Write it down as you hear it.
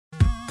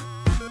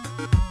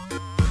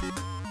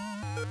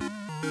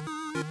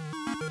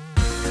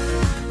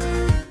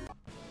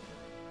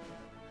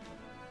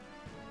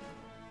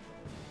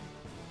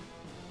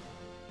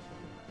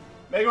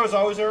Mega was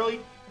always early.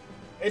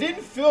 It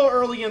didn't feel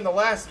early in the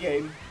last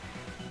game.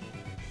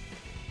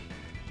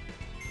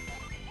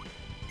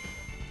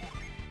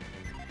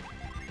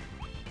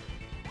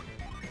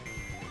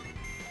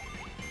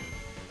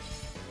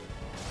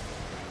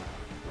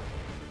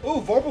 Ooh,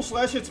 Vorpal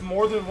Slash hits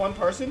more than one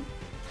person.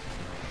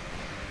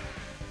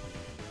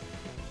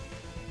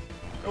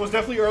 It was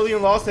definitely early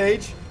in Lost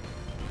Age.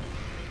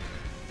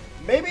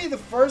 Maybe it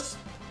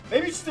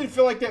just didn't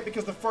feel like that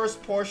because the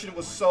first portion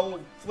was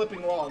so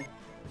flipping long.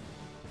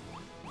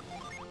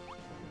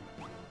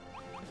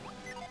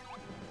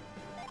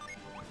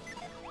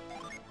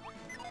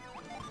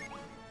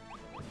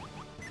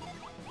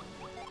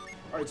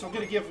 Alright, so I'm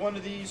gonna give one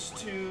of these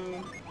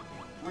to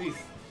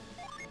Reef.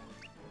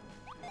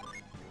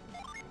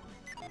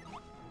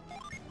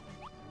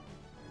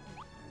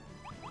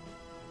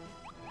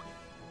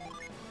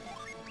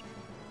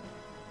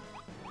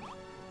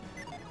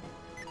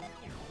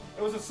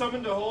 It was a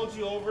summon to hold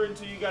you over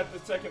until you got the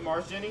second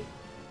Mars Jenny.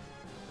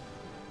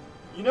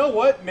 You know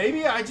what?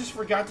 Maybe I just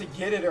forgot to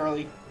get it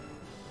early.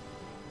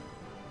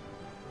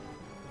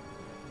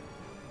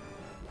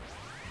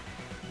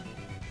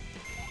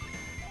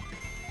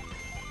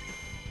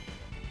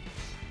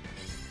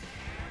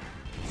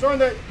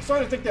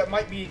 Starting to think that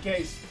might be the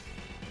case.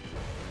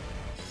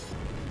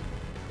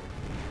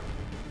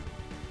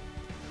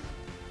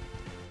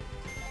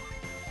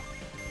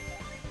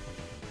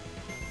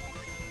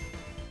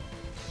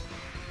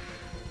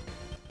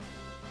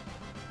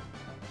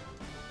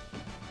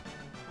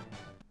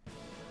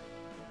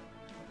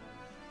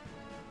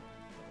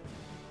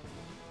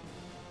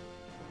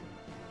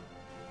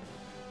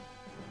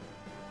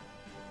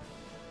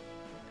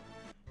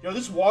 Yo,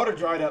 this water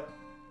dried up.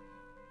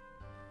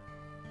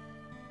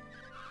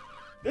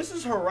 This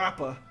is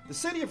Harapa, the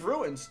city of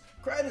ruins.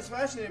 Crad is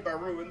fascinated by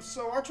ruins,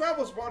 so our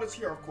travels brought us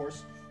here, of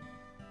course.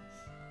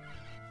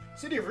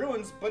 City of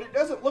ruins, but it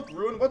doesn't look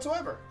ruined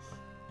whatsoever.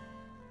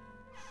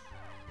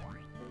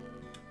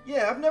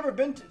 Yeah, I've never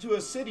been to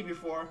a city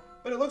before,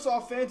 but it looks all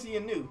fancy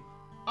and new.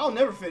 I'll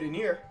never fit in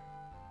here.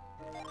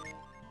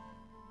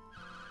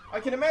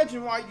 I can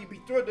imagine why you'd be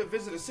thrilled to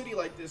visit a city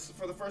like this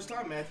for the first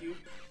time, Matthew.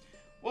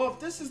 Well, if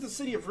this is the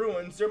City of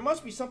Ruins, there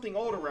must be something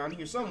old around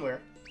here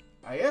somewhere.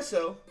 I guess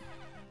so.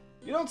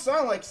 You don't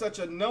sound like such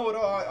a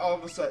know-it-all all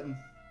of a sudden.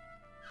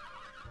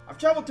 I've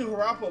traveled to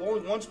Harapa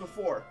only once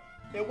before.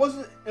 It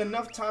wasn't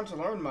enough time to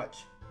learn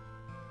much.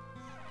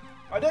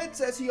 My dad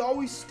says he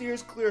always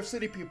steers clear of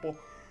city people.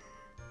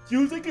 Do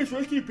you think it's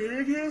risky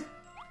being here?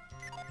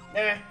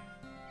 Nah.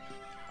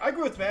 I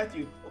agree with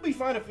Matthew. We'll be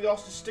fine if we all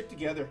just stick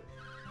together.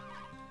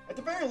 At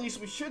the very least,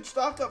 we should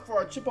stock up for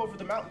our trip over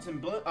the mountains in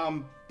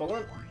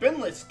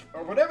Benlisk,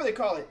 or whatever they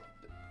call it.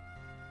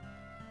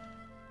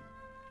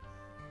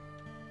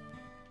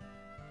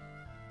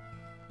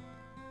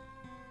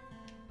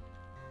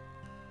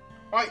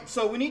 Alright,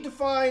 so we need to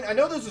find... I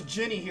know there's a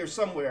Jenny here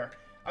somewhere.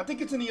 I think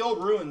it's in the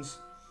old ruins.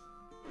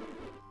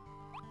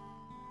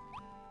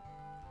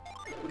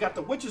 We got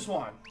the Witch's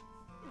Wand.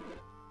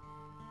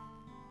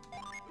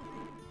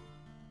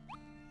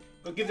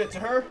 Go give that to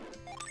her.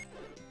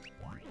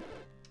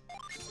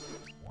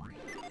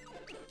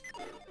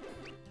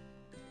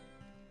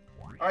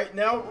 Alright,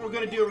 now what we're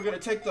going to do, we're going to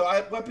take the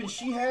weapon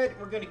she had,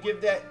 we're going to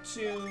give that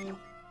to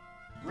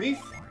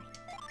Reef.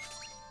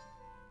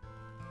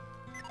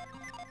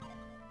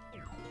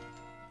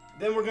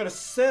 Then we're going to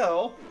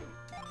sell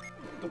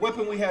the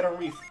weapon we had on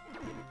Reef.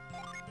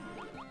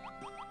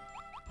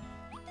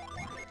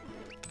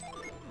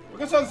 We're going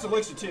to sell this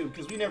elixir too,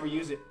 because we never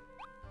use it.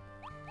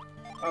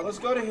 Let's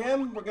go to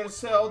him. We're going to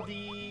sell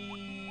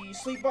the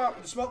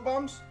smoke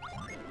bombs.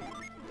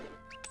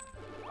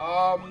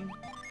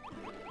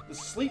 The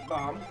sleep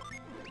bomb,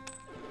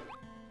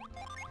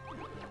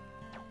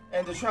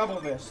 and the travel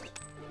vest.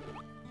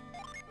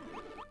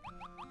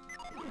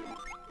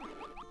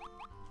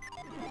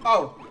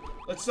 Oh,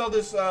 let's sell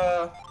this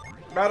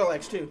battle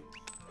axe too.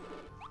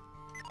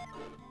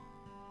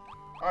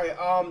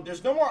 Alright,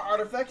 there's no more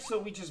artifacts, so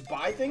we just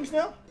buy things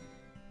now?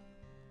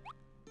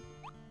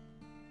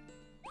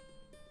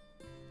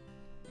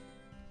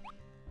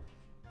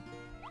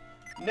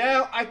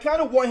 Now, I kind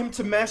of want him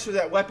to master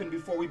that weapon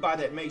before we buy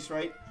that mace,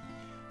 right?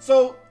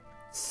 So,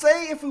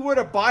 say if we were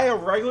to buy a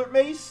regular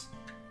mace,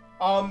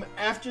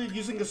 after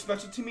using the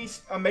specialty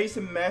mace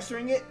and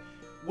mastering it,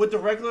 would the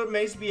regular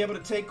mace be able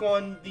to take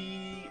on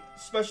the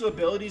special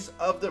abilities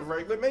of the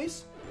regular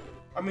mace?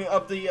 I mean,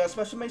 of the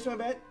special mace, my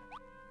bad?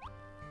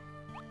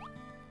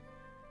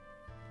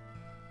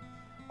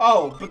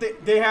 Oh, but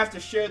they have to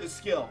share the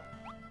skill.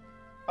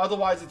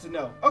 Otherwise, it's a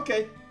no.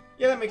 Okay,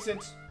 yeah, that makes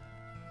sense.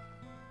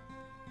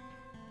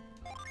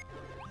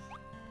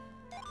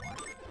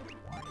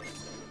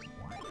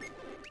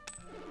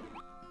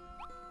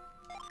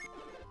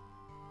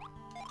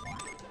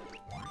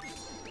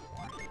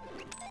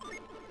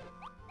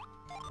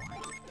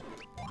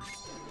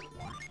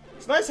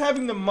 It's nice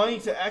having the money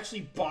to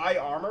actually buy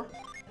armor.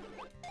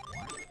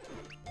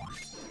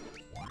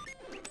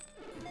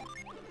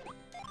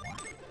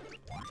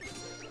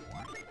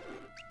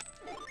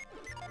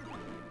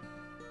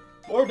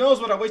 Lord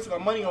knows what I wasted my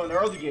money on in the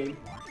early game.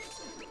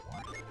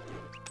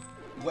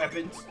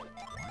 Weapons.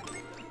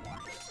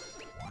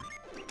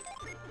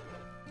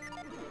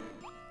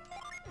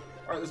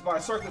 Alright, let's buy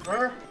a circuit for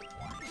her.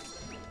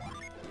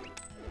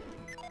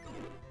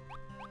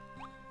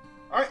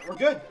 Alright, we're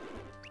good.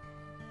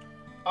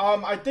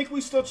 I think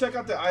we still check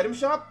out the item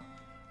shop.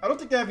 I don't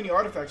think they have any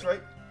artifacts,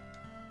 right?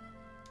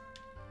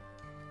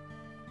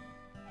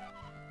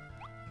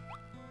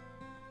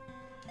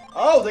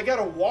 Oh, they got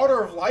a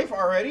water of life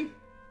already?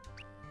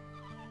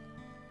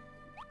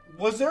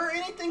 Was there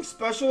anything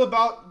special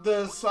about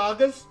the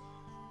sagas?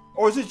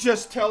 Or is it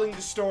just telling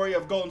the story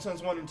of Golden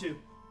Suns 1 and 2?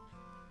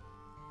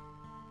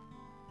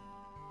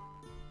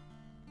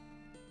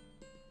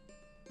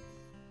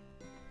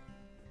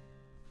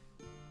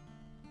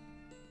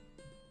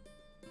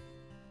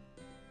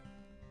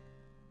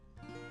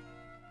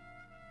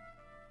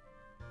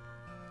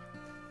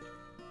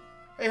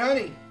 Hey,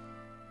 honey.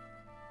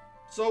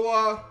 So,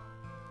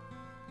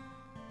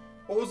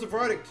 what was the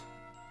verdict?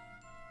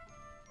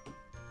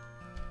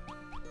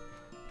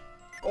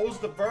 What was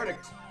the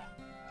verdict?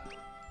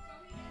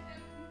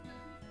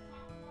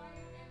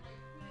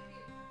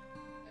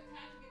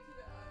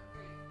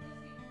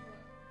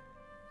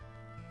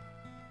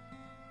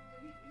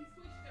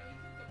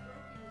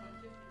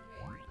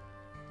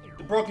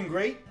 The broken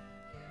grate?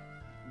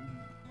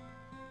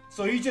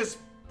 So he just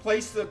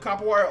placed the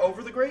copper wire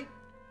over the grate?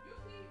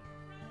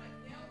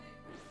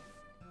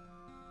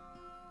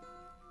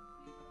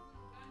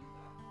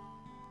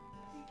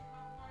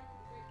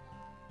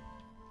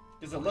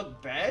 Does it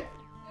look bad?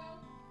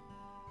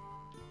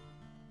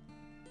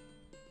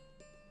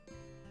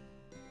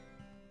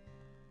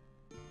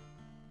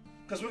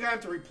 Because we're gonna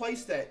have to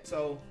replace that,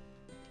 so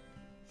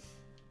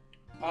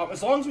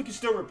as long as we can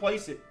still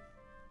replace it.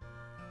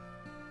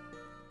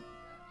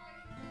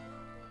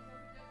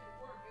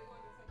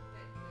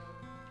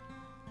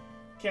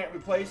 Can't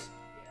replace?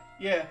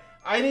 Yeah.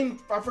 I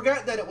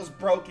forgot that it was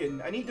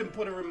broken. I need to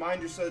put a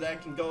reminder so that I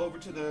can go over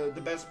to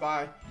the Best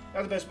Buy.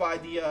 Not the Best Buy,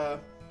 the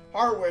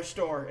hardware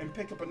store and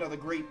pick up another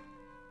grate.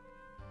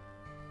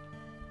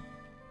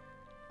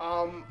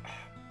 Oh,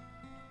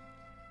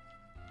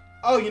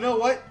 you know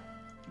what?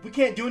 We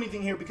can't do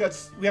anything here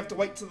because we have to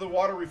wait till the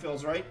water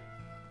refills, right?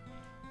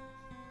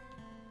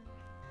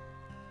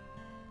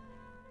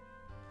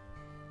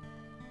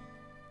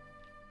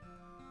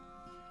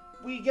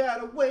 We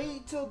gotta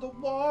wait till the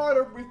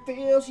water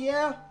refills,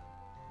 yeah,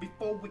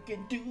 before we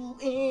can do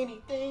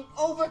anything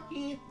over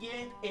here,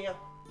 yeah.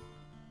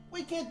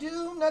 We can't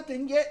do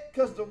nothing yet,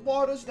 cause the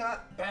water's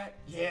not back,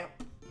 yeah.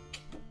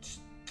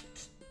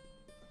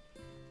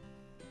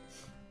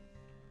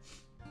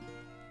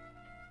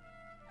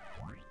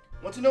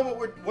 Want to know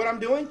what I'm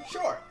doing?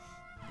 Sure.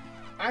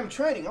 I'm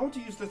training. I want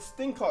to use this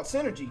thing called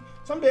synergy.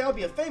 Someday I'll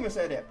be a famous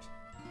adept.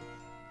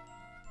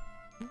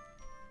 You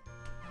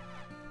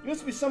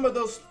must be some of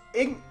those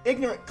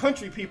ignorant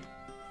country people.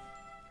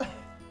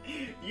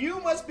 You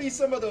must be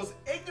some of those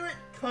ignorant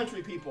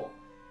country people.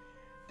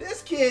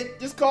 This kid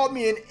just called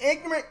me an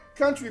ignorant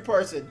country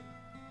person.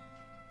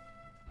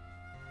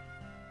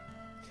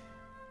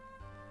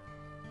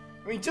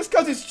 I mean, just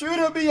because it's true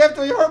to me, you have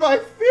to hurt my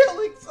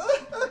feelings.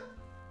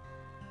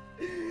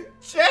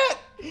 Chat,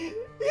 he's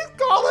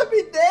calling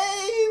me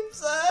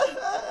names.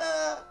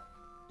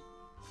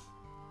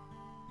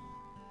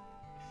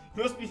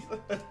 Must be.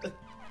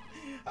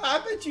 I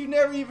bet you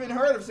never even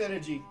heard of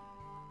Synergy.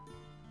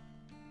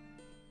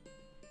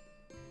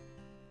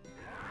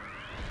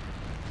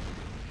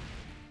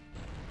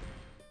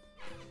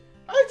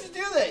 How did you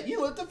do that?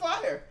 You lit the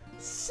fire.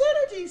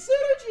 Synergy,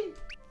 synergy.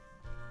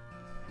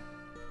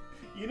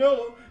 You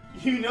know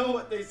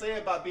what they say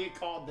about being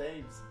called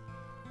names.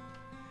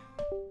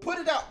 Put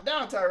it out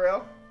down,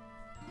 Tyrell.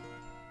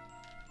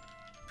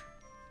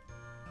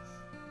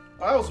 Oh,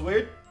 that was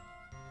weird.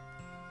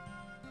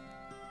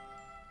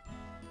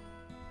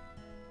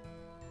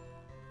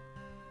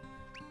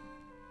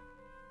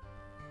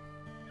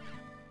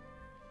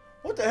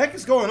 What the heck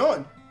is going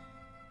on?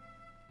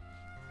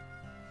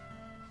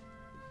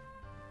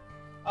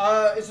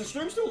 Is the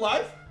stream still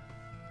live?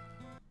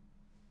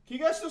 Can you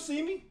guys still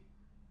see me?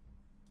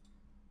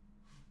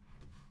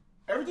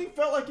 Everything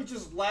felt like it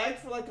just lagged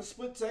for like a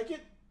split second.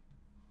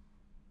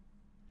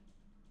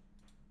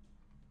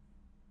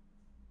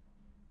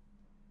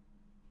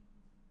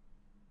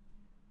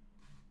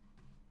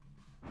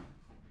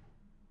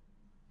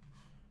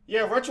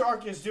 Yeah,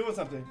 RetroArch is doing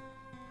something.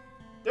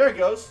 There it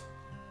goes.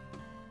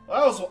 Well,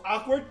 that was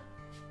awkward.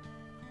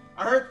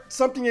 I heard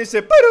something that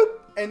said "boop,"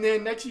 and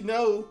then next you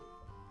know,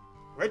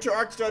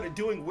 RetroArch started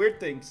doing weird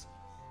things.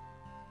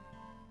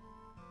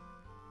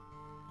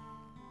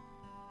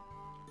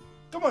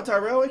 Come on,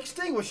 Tyrell,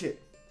 extinguish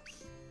it.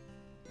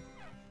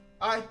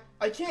 I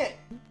can't.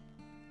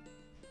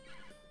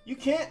 You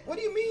can't? What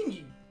do you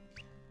mean?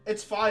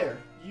 It's fire.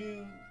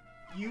 You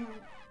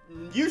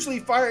usually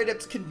fire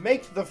adepts can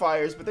make the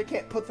fires, but they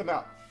can't put them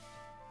out.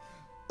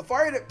 A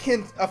fire adept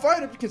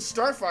can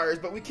start fires,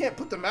 but we can't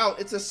put them out.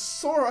 It's a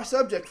sore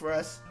subject for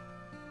us.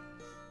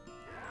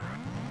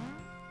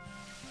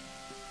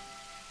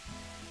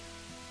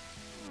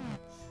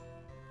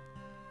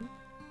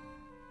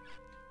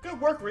 Good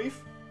work,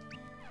 Reef.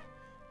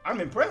 I'm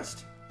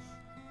impressed.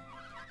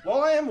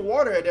 While I am a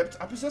water adept,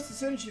 I possess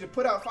the synergy to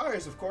put out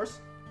fires, of course.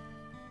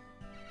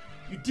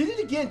 You did it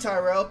again,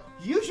 Tyrell.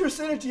 Use your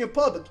synergy in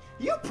public.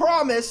 You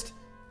promised.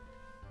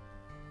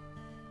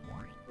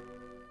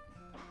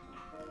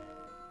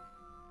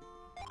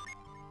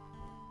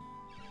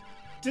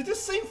 Did this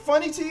seem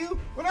funny to you?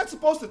 We're not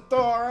supposed to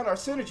throw around our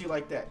synergy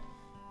like that.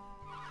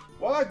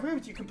 Well, I agree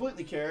with you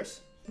completely,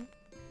 Karis.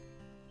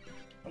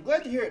 I'm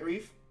glad to hear it,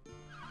 Reef.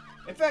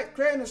 In fact,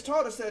 Cran has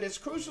taught us that it's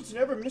crucial to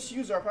never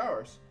misuse our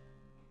powers.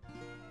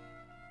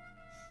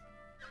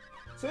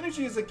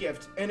 Synergy is a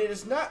gift, and it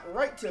is not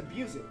right to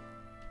abuse it.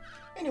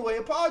 Anyway,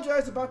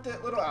 apologize about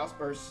that little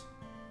outburst.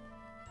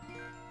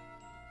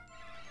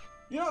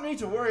 You don't need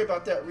to worry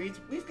about that, Reef.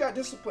 We've got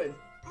discipline.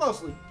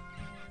 Mostly.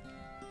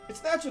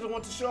 It's natural to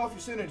want to show off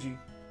your synergy.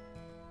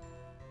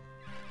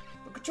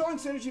 But controlling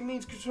synergy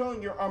means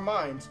controlling our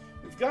minds.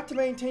 We've got to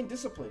maintain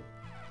discipline.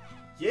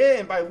 Yeah,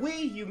 and by we,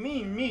 you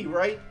mean me,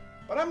 right?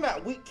 But I'm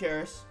not weak,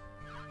 Karis.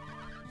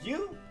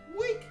 You?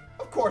 Weak?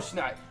 Of course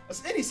not.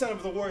 As any son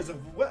of the warriors of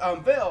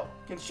Vale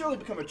can surely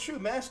become a true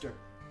master.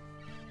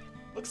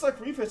 Looks like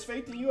Reef has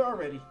faith in you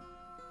already.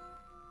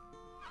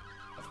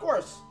 Of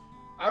course.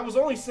 I was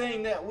only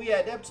saying that we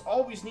adepts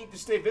always need to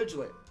stay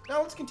vigilant.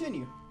 Now let's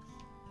continue.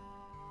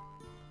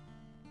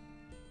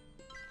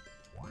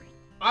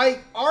 I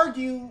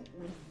argue,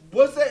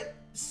 was that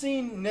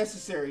scene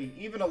necessary?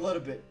 Even a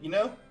little bit, you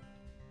know?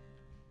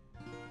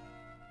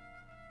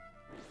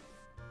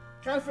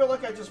 Kind of feel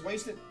like I just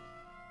wasted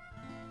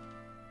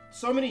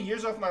so many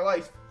years off my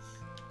life.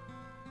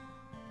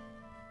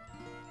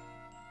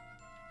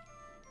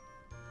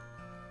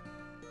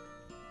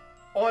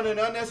 On an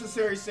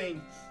unnecessary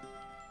scene.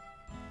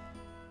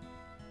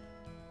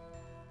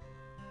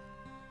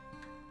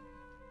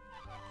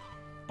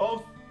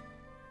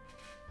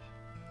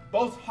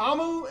 Both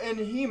Hamu and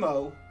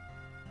Himo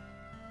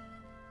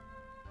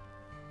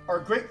are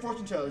great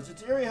fortune tellers.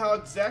 It's eerie how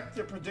exact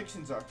their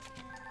predictions are.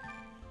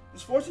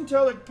 This fortune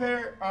teller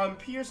pair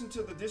peers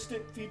into the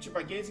distant future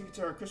by gazing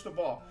into her crystal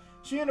ball.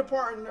 She and her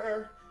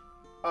partner,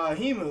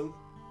 Himu,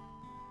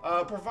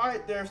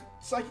 provide their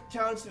psychic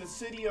talents to the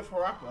city of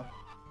Harapa.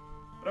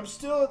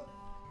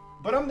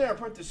 But I'm their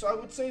apprentice, so I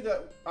would say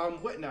that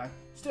wouldn't I?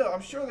 Still,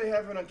 I'm sure they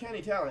have an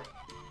uncanny talent.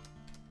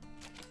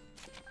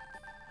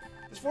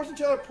 This fortune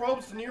teller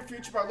probes the near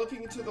future by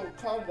looking into the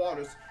calm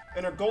waters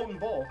in her golden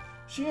bowl.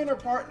 She and her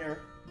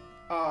partner,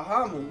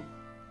 Hamu,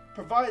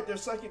 provide their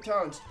psychic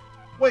talents.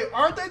 Wait,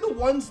 aren't they the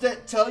ones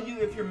that tell you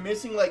if you're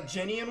missing, like,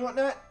 Jenny and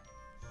whatnot?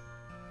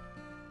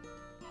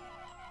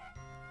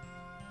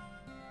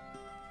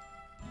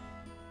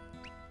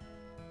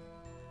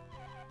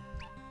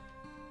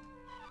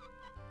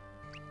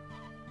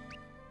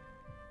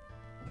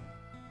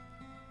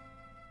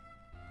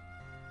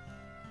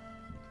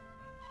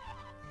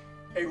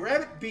 A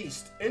rabbit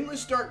beast,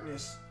 endless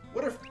darkness.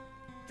 What a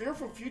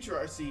fearful future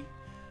I see.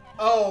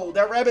 Oh,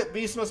 that rabbit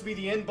beast must be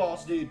the end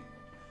boss, dude.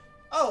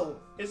 Oh,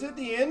 is it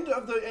the end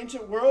of the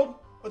ancient world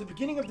or the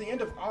beginning of the end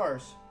of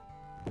ours?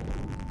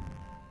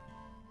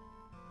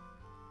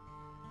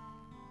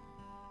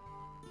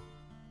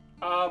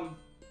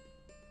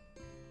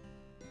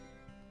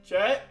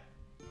 Chat?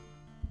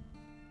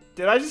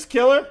 Did I just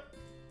kill her?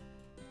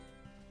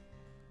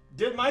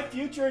 Did my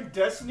future and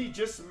destiny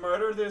just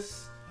murder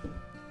this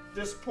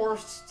poor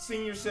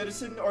senior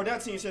citizen, or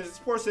not senior citizen, this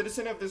poor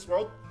citizen of this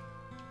world?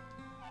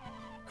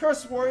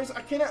 Cursed warriors,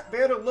 I cannot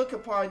bear to look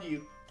upon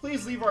you.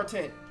 Please leave our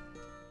tent.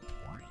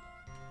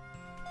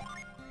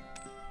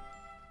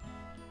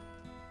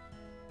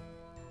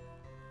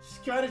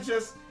 She kind of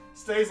just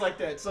stays like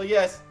that. So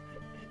yes,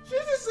 she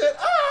just said,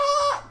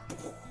 ah!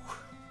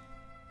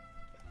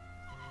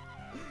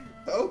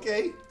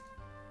 Okay.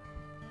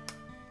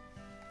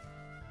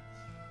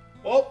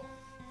 Well,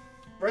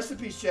 rest in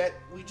peace, chat.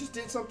 We just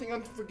did something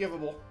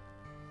unforgivable.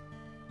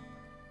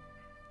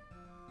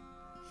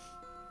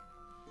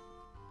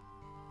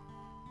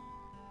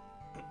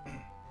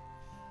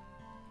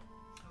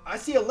 I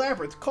see a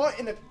labyrinth caught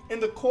in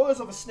the coils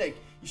of a snake.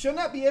 You shall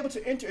not be able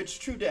to enter its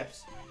true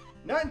depths.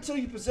 Not until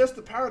you possess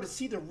the power to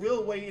see the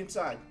real way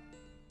inside.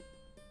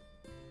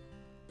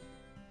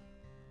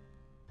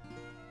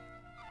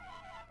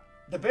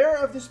 The bearer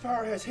of this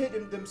power has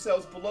hidden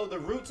themselves below the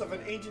roots of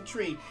an ancient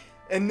tree.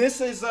 And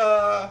this is,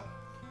 Areti,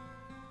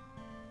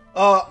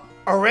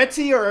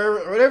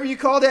 or whatever you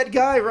call that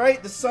guy,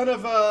 right? The son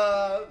of,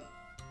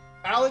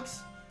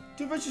 Alex.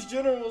 Two vicious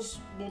generals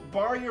will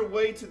bar your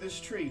way to this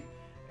tree.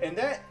 And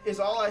that is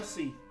all I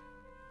see.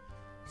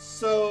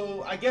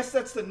 So, I guess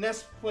that's the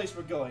next place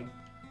we're going.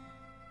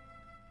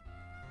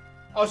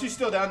 Oh, she's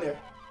still down there.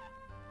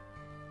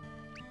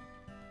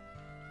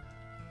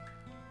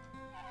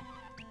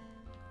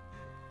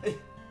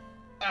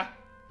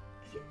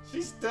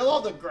 She's still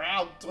on the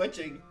ground,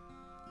 twitching.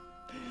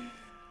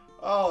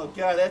 Oh,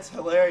 God, that's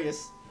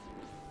hilarious.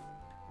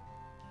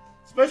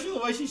 Especially the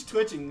way she's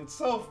twitching. It's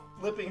so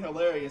flipping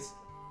hilarious.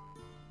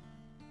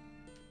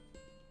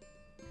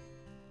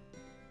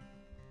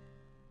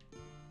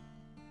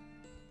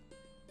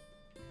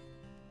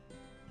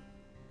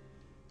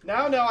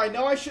 Now, I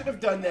know I shouldn't have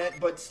done that,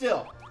 but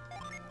still.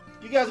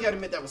 You guys gotta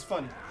admit that was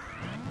funny.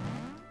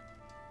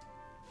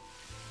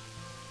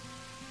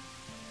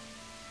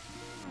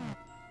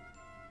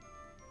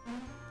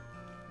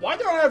 Why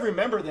don't I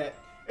remember that?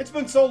 It's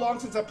been so long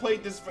since I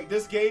played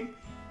this game.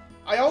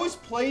 I always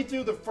played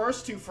through the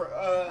first two for,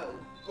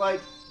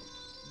 like,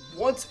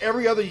 once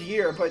every other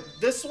year, but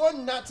this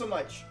one, not so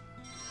much.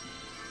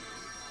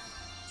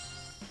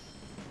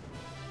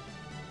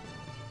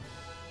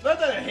 Not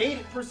that I hate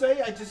it, per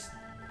se, I just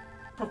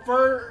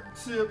prefer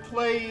to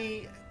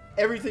play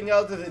everything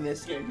other than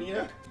this game, you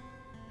know?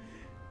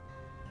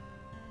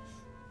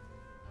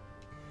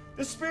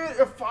 The spirit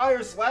of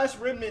fire's last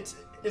remnant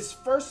is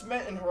first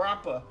met in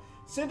Harapa.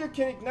 Cinder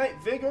can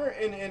ignite vigor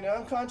in an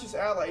unconscious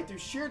ally through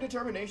sheer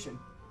determination.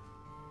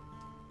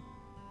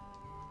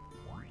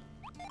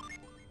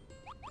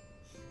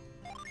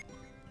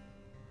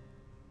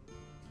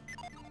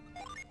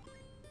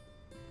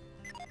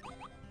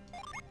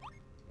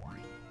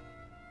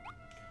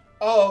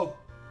 Oh,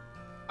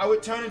 I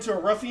would turn into a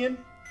ruffian?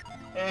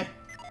 Eh.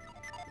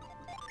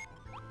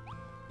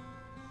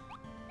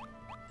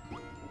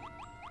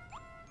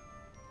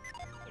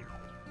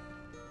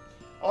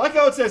 I like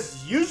how it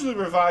says usually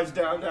revives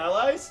downed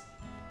allies.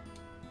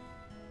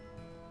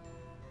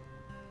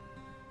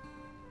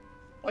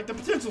 Like, the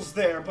potential's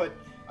there, but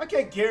I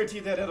can't guarantee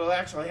that it'll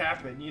actually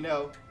happen, you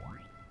know?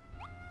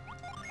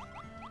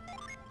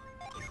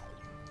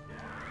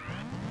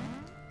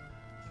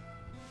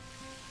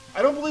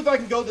 I don't believe I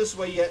can go this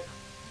way yet.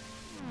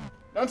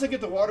 Not until I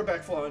get the water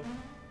back flowing.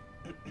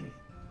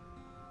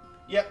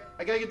 Yep,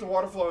 I gotta get the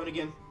water flowing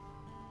again.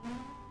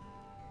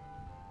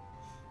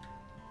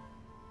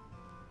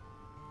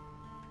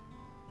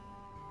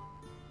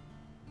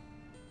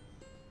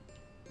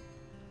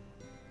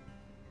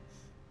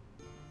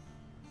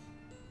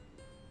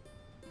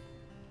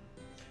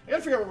 I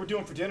gotta figure out what we're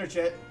doing for dinner,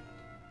 chat.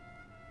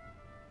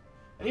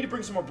 I need to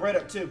bring some more bread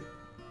up, too.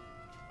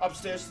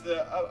 Upstairs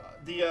to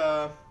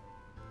the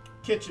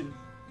kitchen.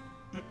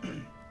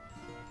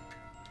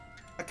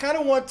 I kind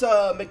of want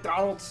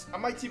McDonald's. I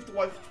might see if the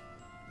wife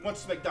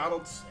wants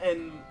McDonald's,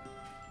 and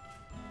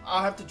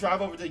I'll have to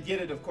drive over to get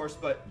it, of course,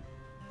 but...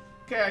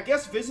 Okay, I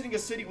guess visiting a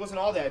city wasn't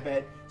all that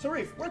bad. So,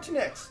 Reef, where to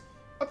next?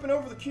 Up and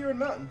over the Kirin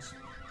Mountains.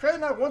 Craig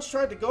and I once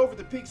tried to go over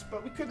the peaks,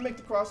 but we couldn't make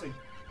the crossing.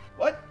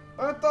 What?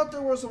 I thought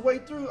there was a way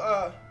through.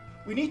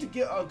 We need to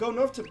go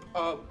north to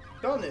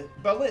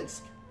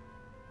Belinsk.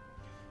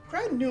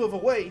 Craig knew of a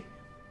way.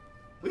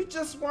 We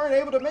just weren't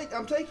able to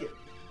take it.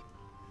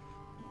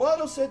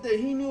 Baldo said that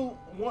he knew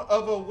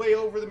of a way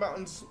over the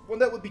mountains, one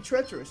that would be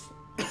treacherous.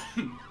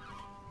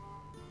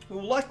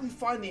 We'll likely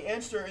find the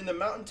answer in the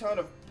mountain town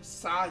of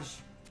Passaj.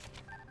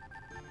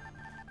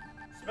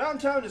 This mountain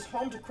town is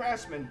home to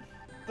craftsmen,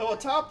 though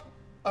atop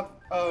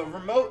a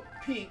remote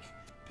peak.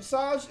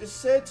 Passaj is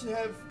said to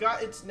have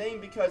got its name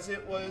because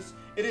it was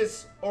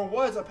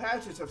a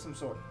passage of some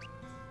sort.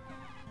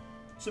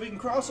 So we can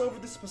cross over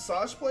this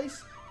Passaj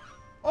place?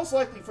 Most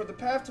likely, for the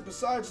path to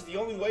Passaj is the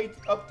only way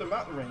up the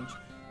mountain range.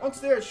 Once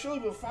there, surely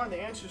we'll find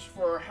the answers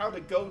for how to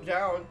go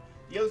down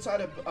the other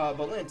side of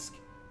Belinsk.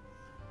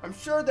 I'm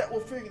sure that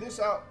we'll figure this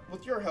out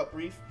with your help,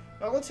 Reef.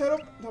 Now let's head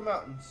up the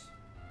mountains.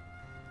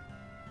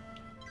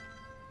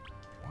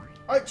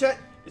 Alright, chat,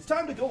 it's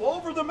time to go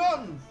over the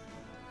mountain!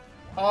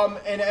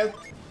 And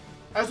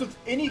as with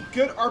any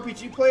good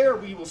RPG player,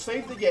 we will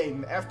save the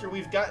game after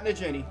we've gotten a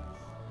Jenny.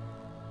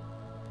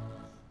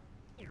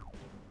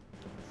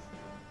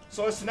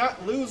 So as to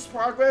not lose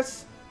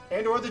progress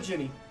and or the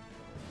Jenny.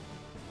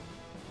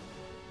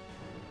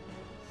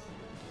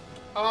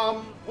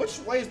 Which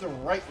way is the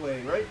right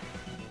way, right?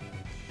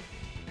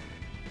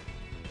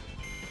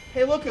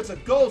 Hey look, it's a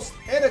ghost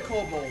and a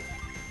kobold.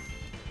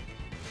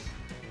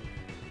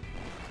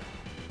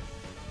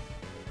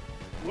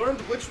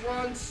 Learned which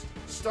one's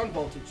stun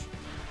voltage.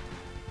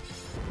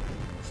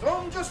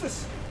 Stone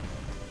Justice!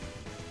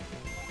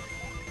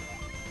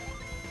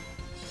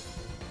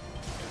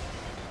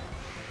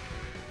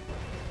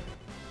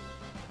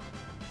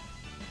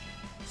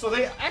 So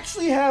they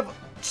actually have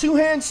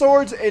two-hand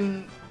swords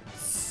and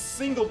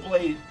single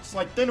blades,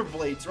 like thinner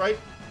blades, right?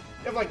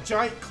 They have like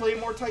giant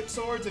claymore type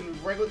swords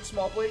and regular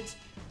small blades.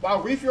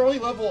 Wow, Reef, you're only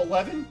level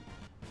 11?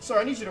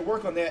 Sorry, I need you to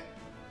work on that.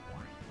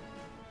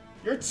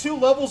 You're 2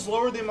 levels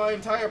lower than my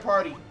entire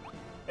party.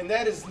 And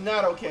that is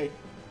not okay.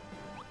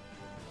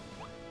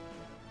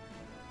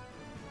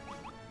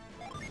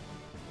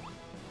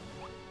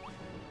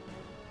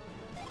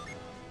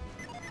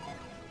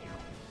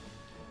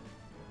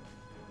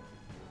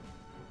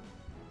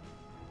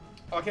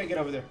 Oh, I can't get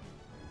over there.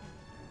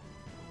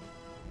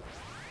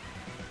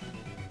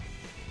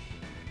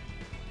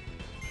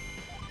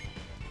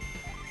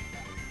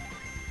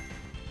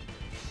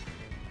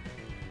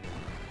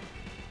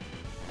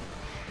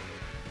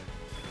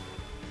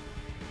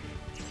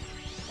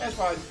 That's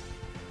fine.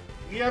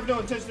 We have no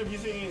intention of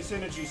using any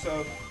synergy,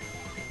 so...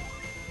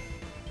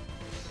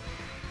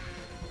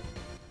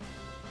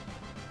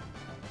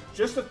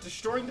 Just of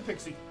destroying the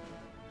pixie.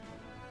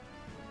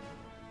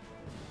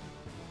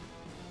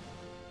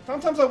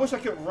 Sometimes I wish I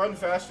could run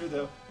faster,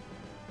 though.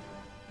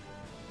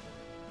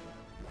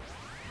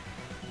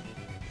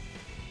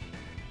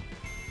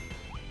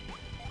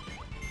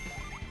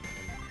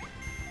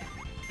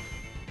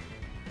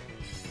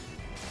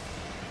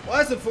 Well,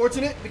 that's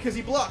unfortunate, because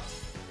he blocked.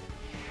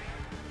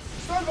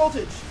 Strong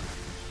voltage!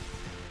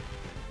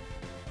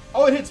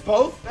 Oh, it hits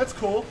both? That's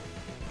cool.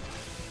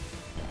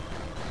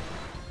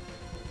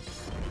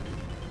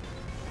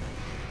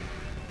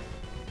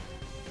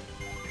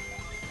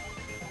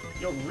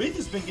 Yo, Reef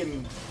has been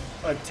getting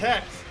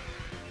attacked.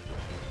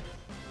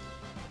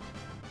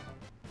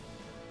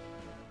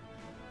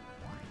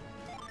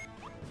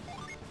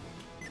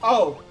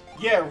 Oh,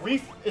 yeah,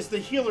 Reef is the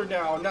healer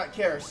now, not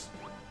Karis.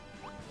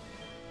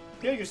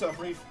 Heal yourself,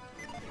 Reef.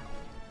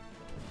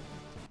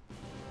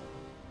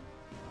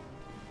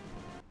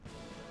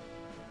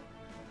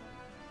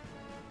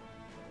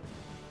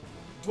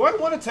 Do I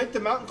want to take the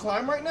mountain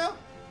climb right now?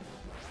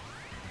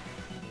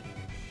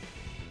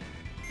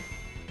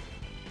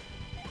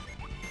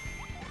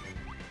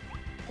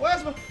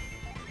 Plasma!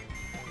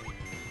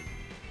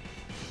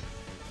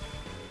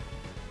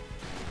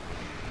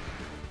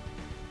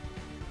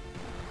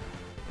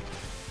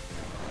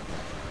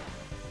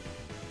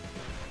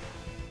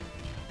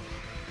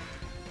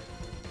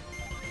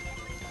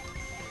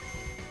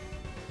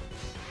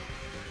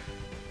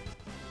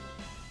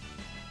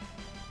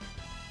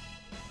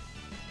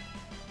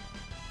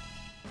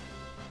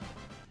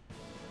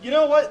 You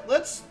know what?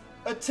 Let's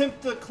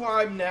attempt to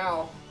climb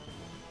now.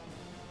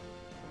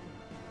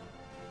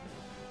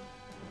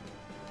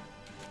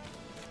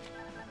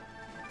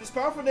 This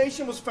powerful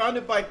nation was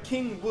founded by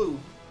King Wu,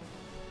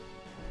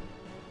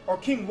 or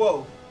King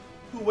Wo,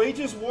 who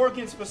wages war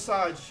against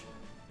Passaj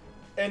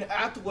and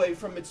Athway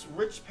from its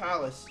rich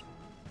palace.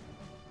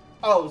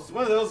 Oh, it's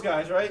one of those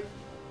guys, right?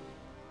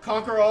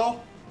 Conquer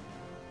all.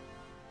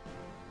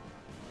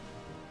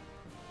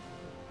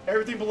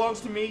 Everything belongs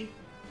to me.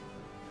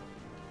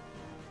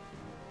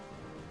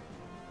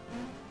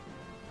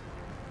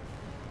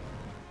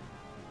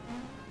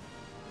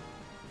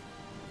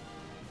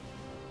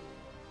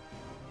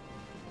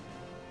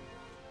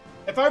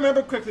 If I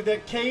remember quickly,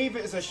 that cave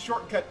is a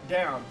shortcut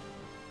down.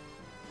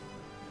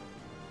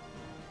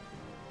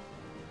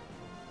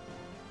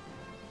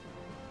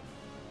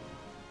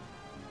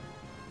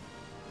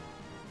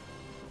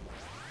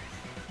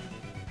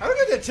 How do I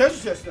get that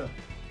treasure chest though?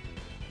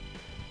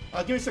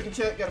 Give me a second,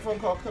 chat. Got a phone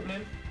call coming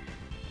in.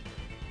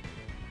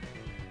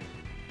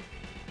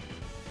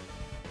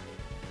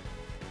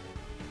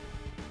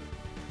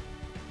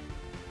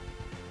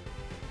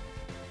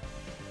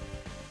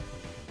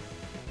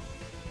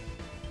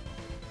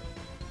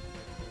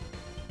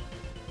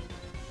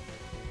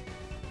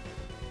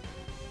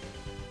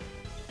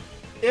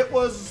 It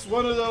was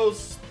one of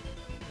those,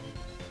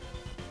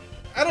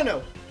 I don't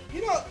know.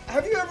 You know,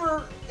 have you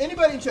ever,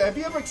 anybody in chat, have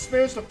you ever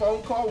experienced a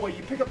phone call where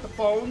you pick up the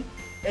phone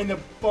and the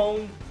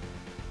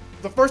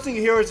first thing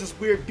you hear is this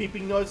weird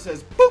beeping noise that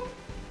says, boop!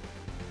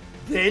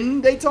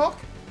 Then they talk?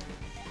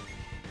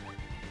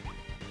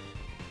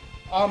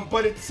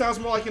 But it sounds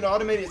more like an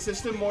automated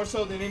system more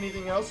so than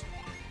anything else.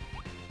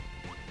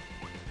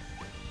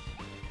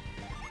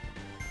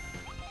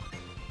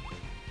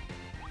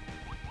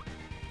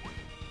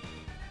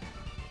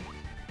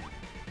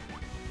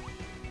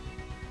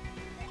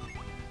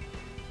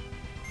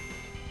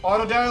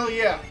 Auto dialer,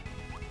 yeah.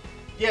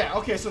 Yeah,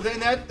 okay, so then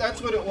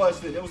that's what it was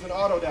then. It was an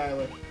auto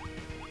dialer.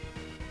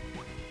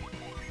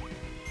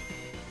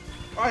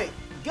 Alright,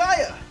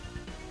 Gaia!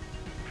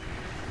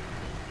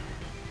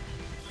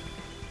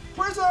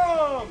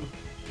 Prism!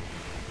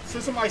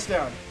 Send some ice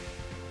down.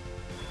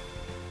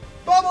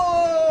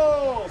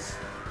 Bubbles!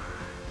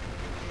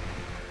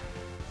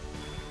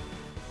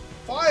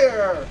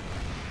 Fire!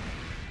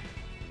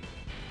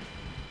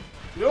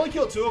 We only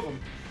killed 2 of them.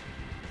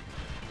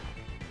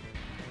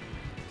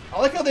 I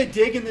like how they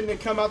dig and then they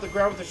come out the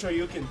ground with the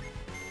Shoryuken.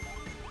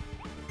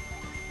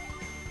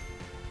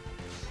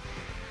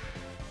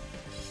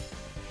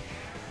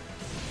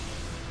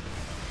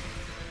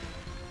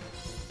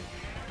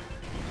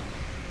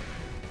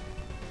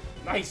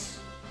 Nice.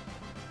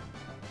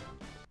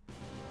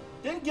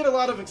 Didn't get a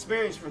lot of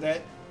experience for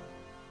that.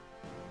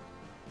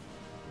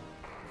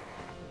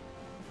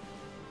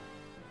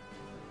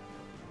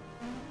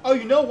 Oh,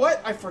 you know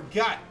what? I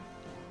forgot.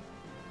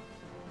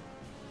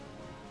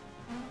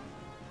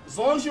 As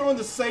long as you're on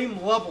the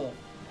same level.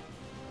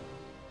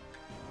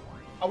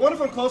 I wonder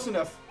if I'm close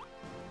enough.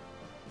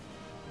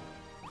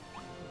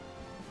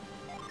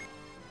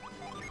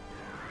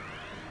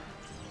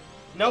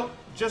 Nope,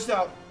 just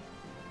out.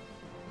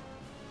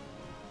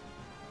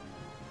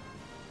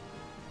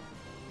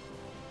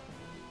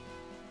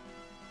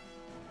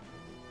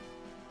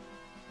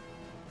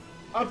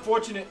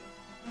 Unfortunate.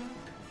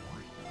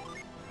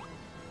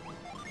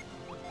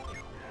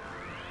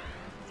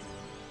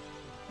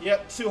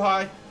 Yep, too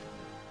high.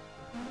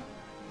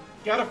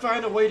 Gotta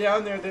find a way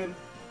down there then.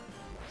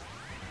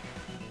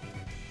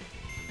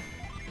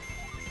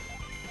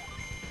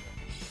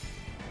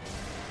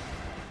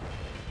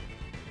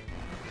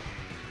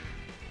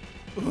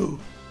 Ooh.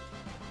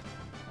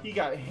 He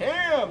got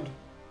hammed.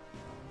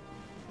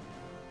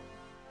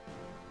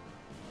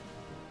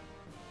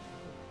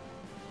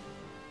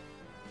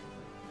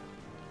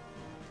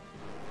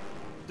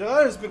 The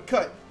line has been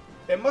cut.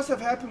 It must have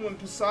happened when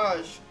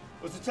Passaj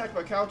was attacked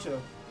by Calcio.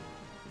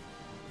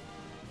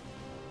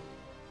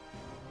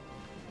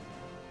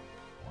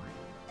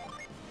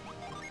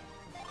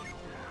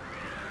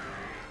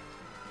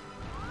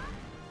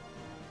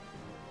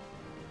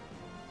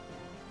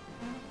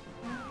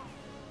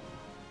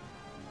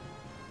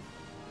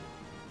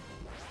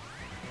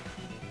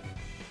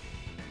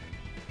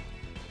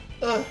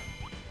 Ugh.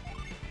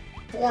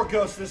 4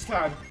 ghosts this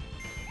time.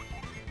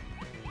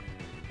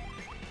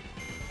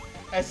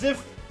 As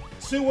if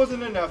 2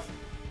 wasn't enough.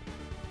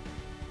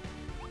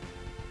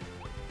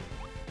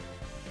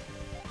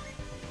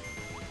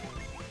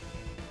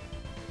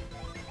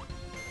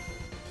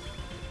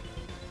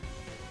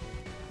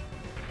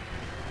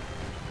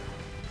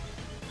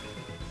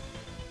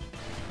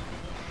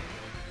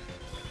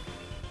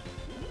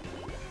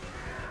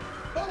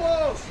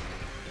 Bubbles!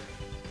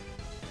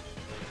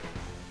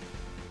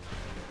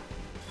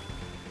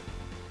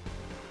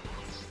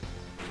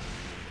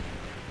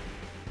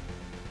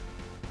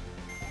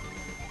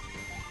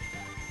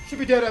 Should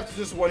be dead after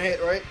just 1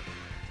 hit, right?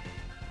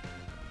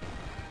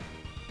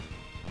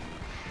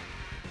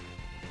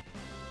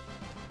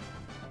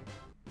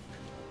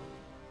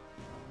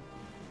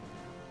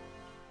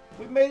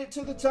 We made it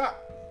to the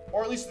top,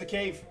 or at least the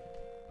cave.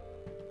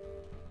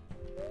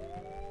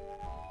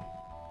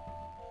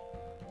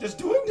 Does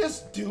doing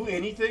this do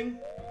anything?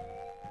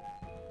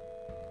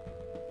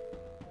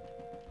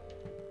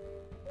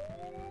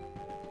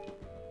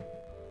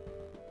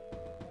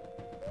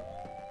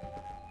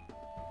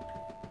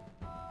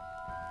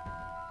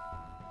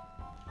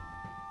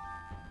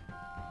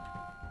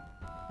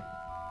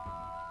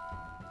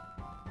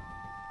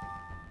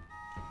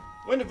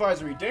 Wind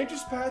advisory.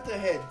 Dangerous path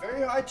ahead.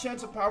 Very high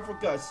chance of powerful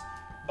gusts.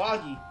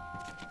 Boggy.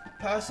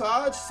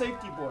 Passage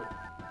safety board.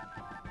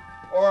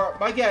 Or,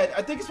 my god,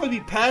 I think it's supposed to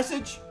be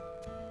Passage.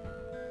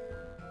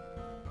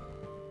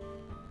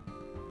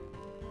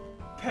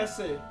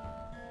 Passage.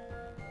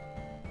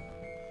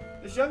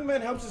 This young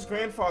man helps his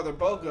grandfather,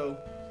 Bogo,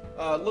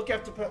 look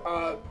after,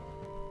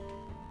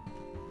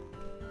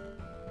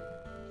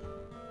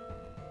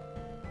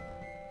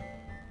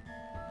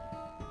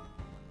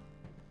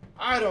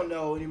 I don't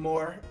know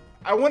anymore.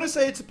 I want to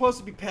say it's supposed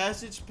to be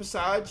Passage.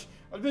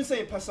 I've been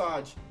saying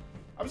Passage.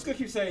 I'm just gonna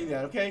keep saying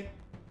that, okay?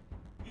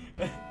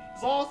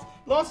 Lost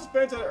his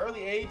parents at an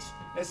early age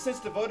and has since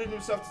devoted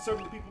himself to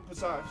serving the people of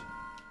Passage.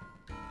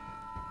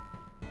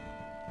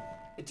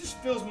 It just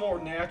feels more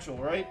natural,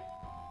 right?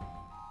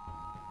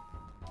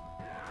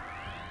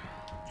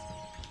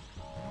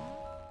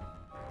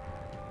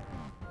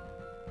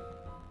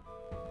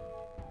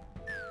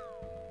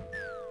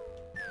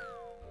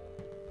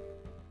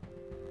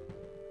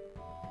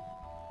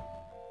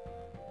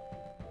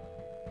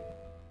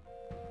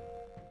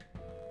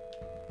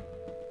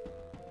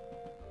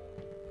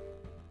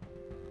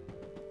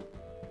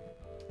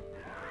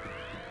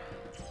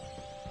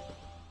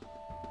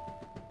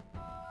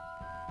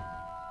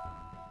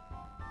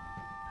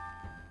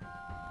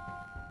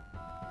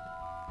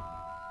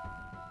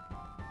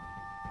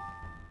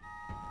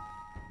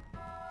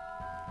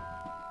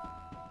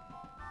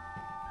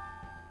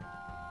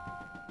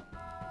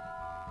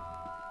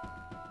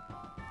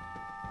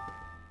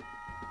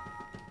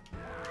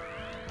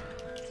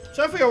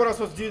 Trying to figure out what I was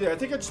supposed to do there. I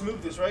think I just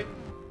moved this, right?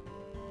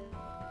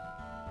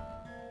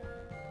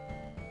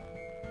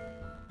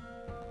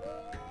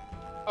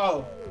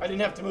 Oh, I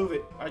didn't have to move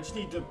it. I just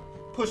need to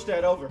push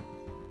that over.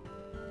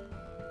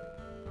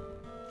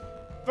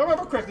 If I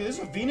remember correctly, there's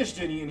a Venus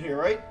Genie in here,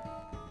 right?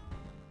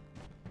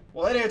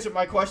 Well, that answered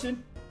my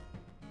question.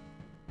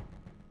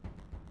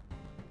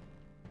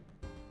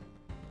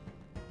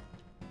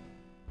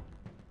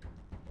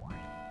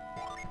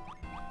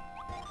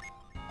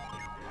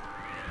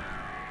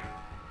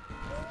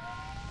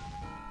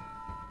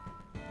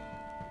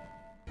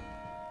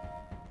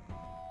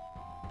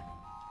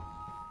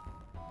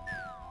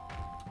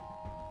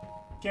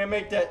 Can't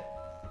make that.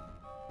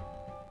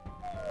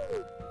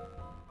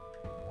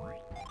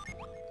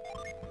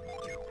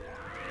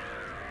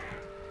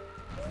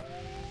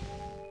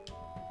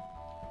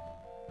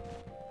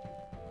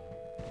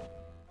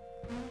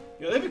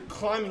 Yo, they've been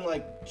climbing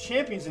like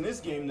champions in this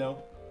game,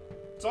 though.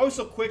 It's always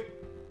so quick.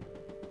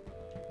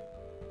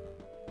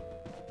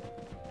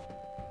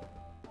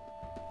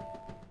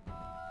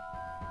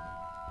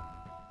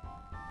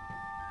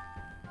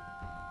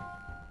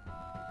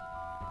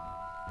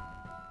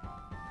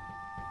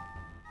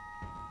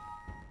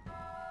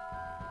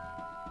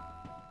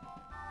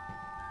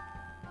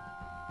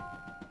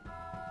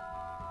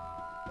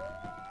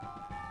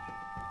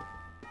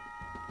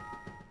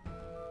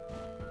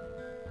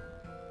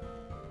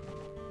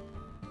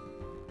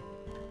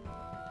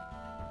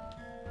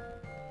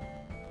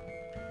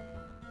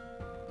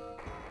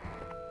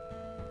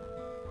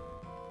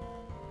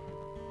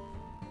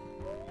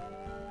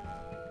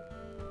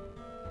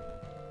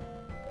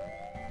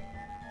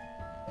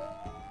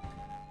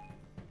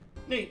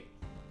 Neat.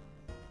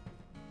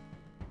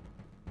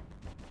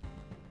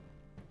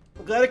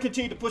 We gotta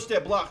continue to push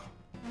that block.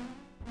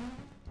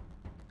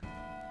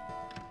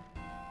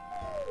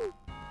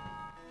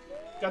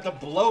 Got the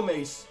blow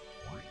mace.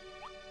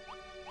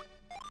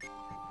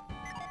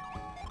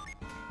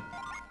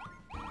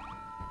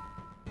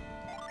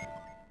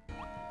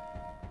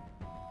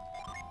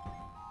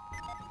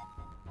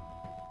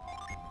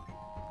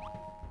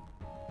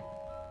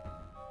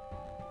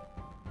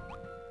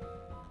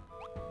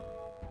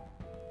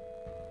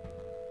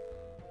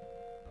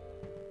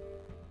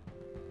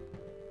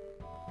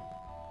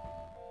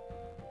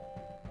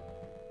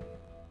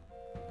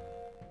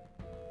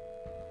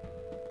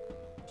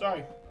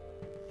 Sorry.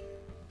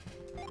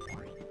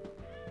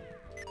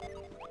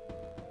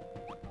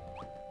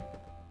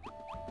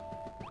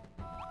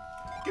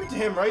 Give it to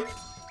him, right?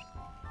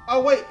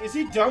 Oh, wait. Is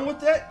he done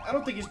with that? I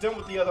don't think he's done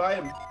with the other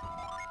item.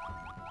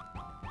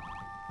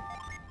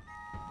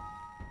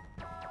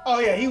 Oh,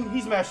 yeah.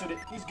 He's mastered it.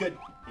 He's good.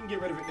 He can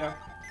get rid of it now.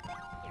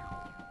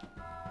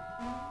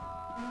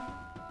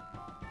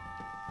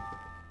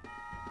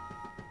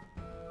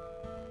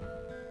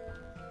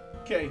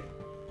 Okay.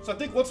 So I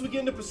think once we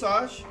get into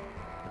Passaj,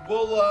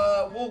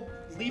 we'll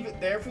leave it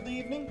there for the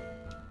evening.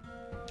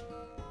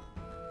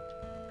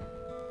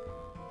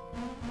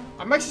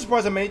 I'm actually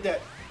surprised I made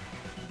that.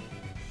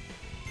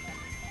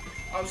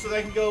 So that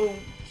I can go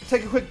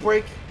take a quick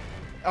break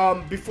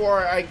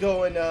before I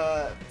go and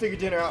figure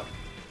dinner out.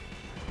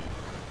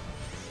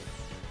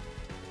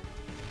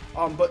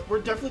 But we're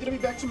definitely gonna be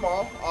back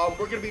tomorrow.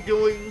 We're gonna be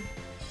doing.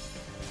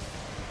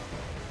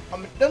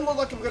 It doesn't look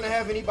like I'm gonna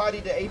have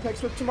anybody to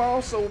Apex with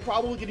tomorrow, so we're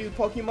probably gonna do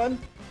Pokemon.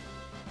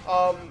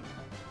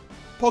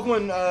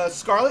 Pokemon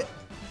Scarlet.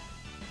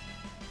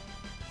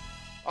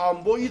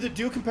 We'll either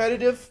do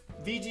competitive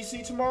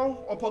VGC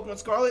tomorrow on Pokemon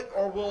Scarlet,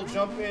 or we'll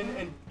jump in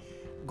and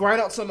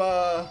grind out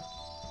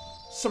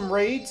some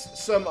raids,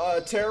 some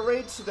Terra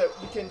raids, so that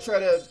we can try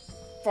to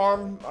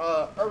farm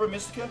Herba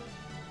Mystica,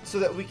 so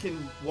that we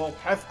can, well,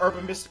 have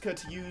Herba Mystica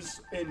to use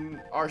in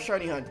our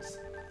shiny hunts.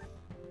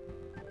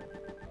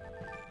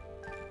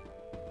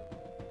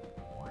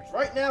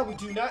 Right now, we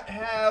do not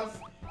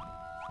have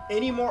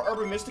any more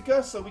Herba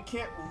Mystica, so we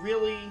can't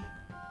really...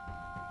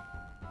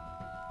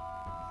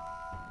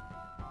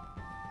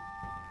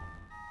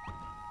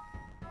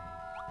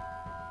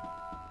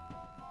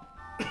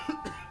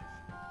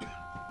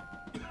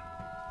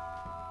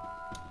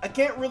 I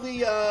can't really,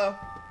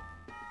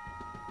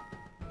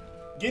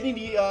 get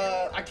any,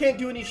 I can't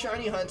do any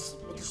shiny hunts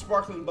with the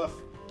sparkling buff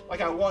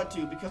like I want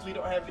to, because we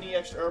don't have any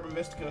extra Herba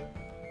Mystica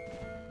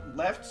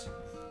left.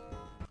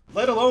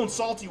 Let alone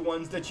salty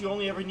ones that you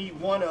only ever need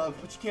one of,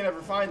 but you can't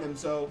ever find them,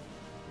 so...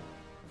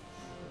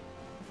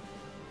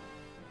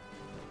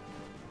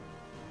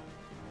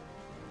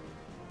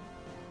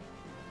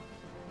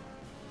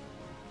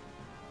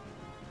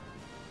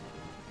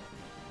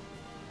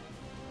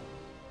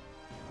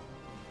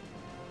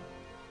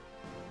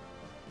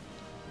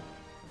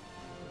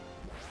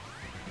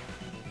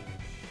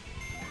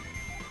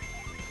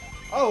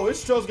 Oh,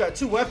 this show's got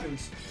 2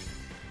 weapons.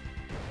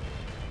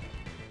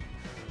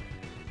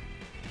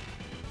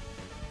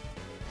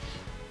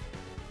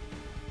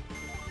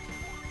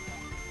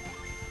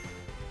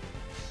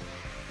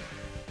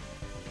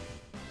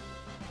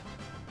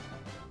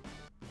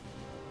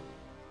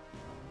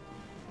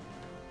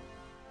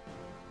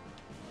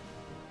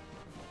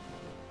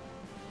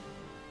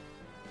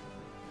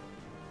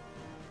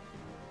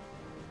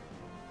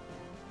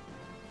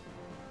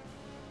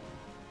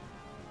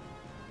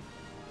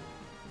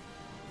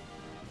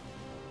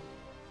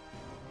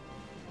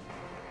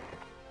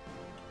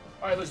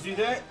 Alright, let's do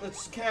that.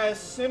 Let's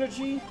cast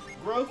Synergy,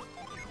 Growth.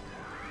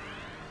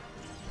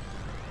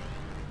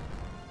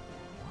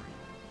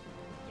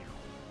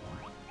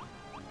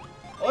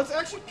 Well, let's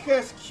actually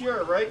cast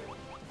Cure, right?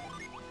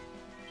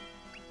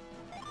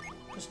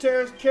 Because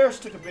Karis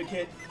took a big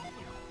hit.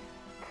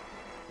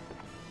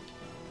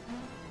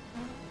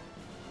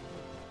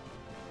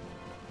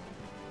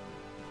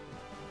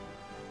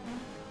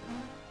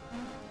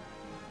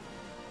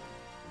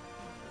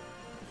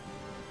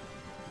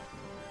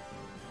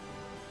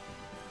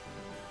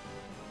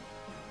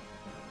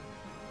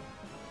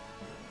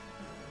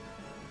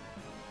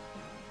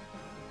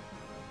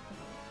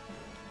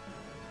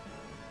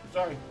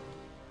 Sorry.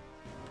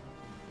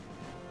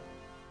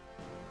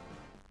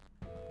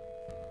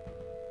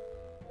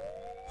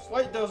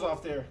 Slight doze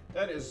off there.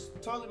 That is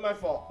totally my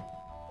fault.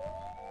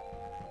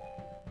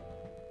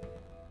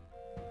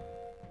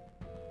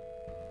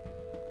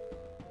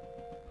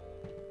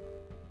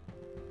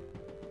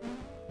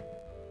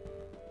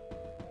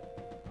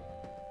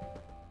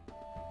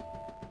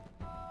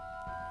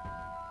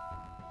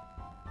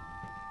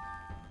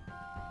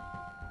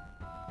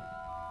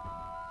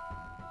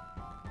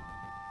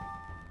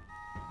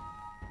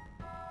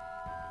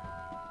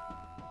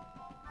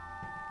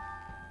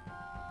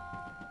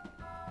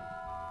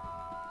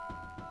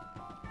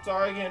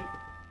 Sorry again.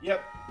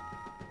 Yep.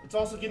 It's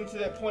also getting to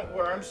that point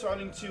where I'm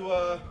starting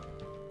to,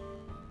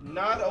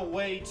 nod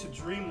away to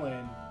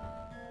Dreamland.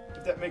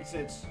 If that makes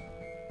sense.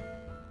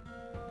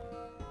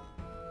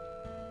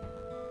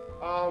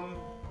 I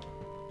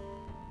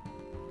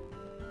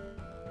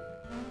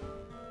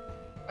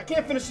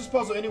can't finish this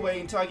puzzle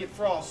anyway until I get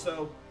Frost,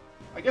 so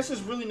I guess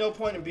there's really no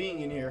point in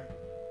being in here.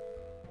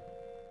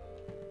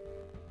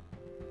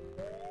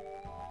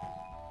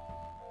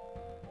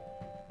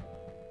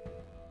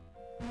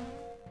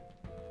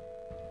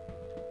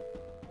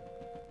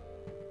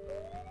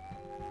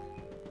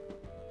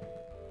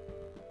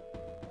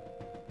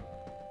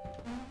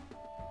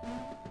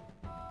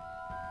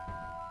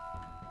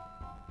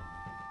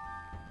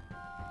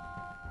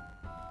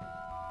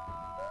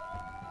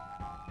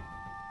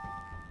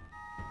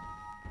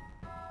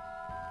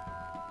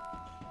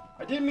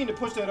 I didn't mean to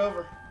push that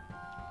over.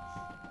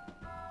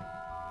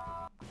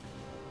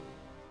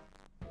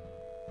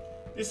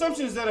 The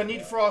assumption is that I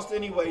need Frost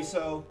anyway,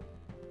 so...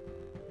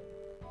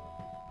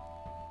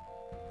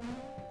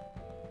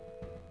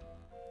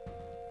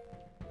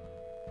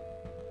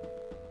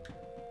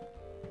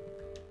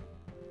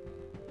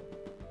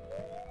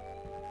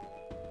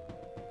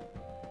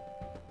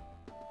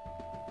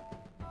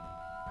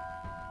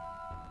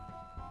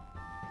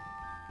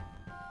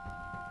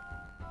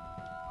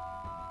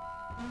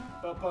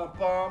 Bum, bum,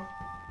 bum,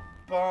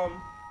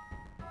 bum.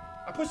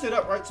 I pushed it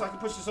up, right, so I can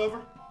push this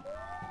over?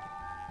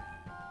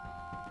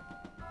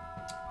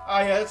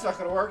 Ah, yeah, that's not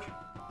gonna work.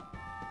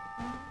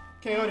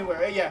 Can't go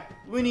anywhere. Yeah,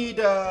 we need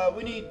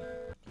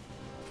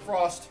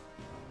Frost.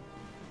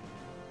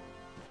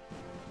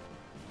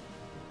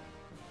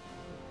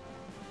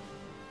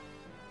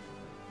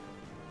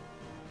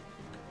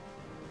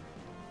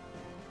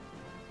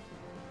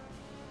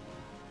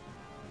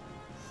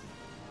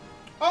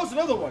 Oh, it's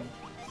another one.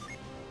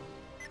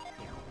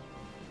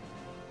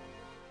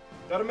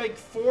 Gotta make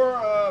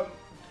 4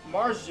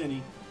 Mars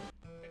Genie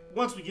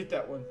once we get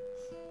that one.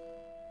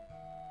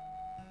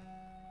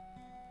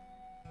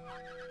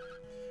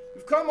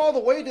 We've come all the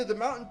way to the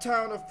mountain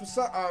town of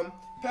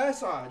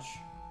Passaj.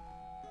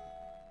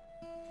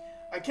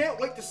 I can't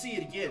wait to see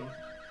it again.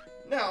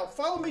 Now,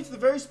 follow me to the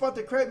very spot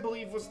that Creighton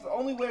believed was the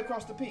only way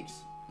across the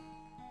peaks.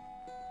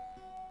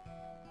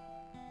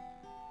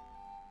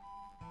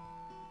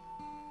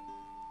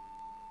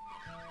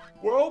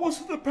 We're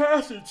almost at the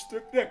passage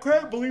that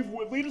Creighton believed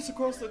would lead us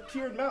across the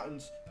Kieran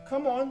Mountains.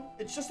 Come on,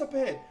 it's just up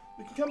ahead.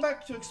 We can come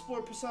back to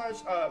explore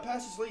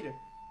Passage later.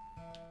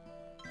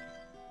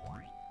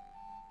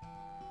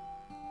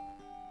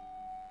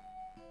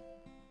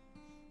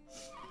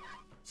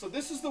 So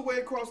this is the way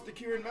across the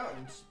Kieran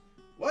Mountains.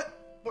 What?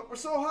 But we're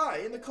so high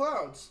in the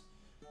clouds.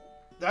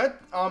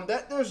 That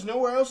there's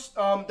nowhere else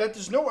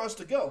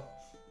to go.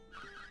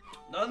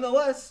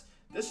 Nonetheless,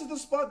 this is the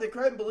spot that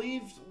Creighton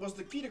believed was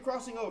the key to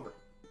crossing over.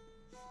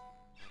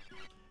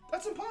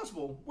 That's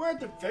impossible. We're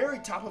at the very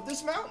top of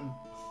this mountain.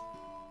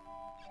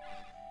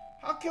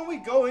 How can we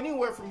go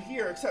anywhere from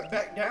here except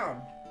back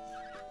down?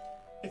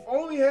 If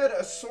only we had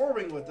a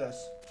soaring with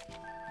us.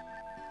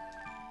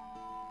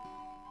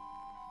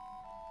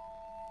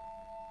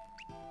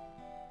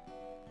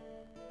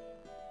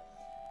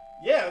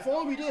 Yeah, if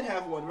only we did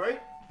have one,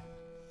 right?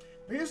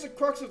 But here's the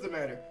crux of the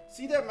matter.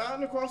 See that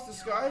mountain across the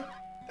sky?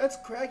 That's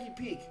Craggy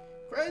Peak.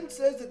 Creighton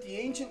says that the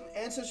ancient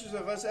ancestors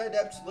of us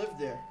adepts lived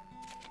there.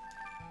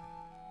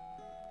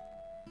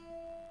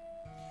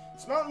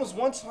 This mountain was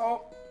once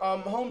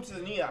home to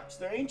the Neox.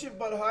 Their ancient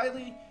but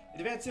highly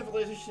advanced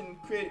civilization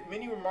created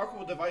many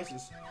remarkable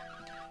devices.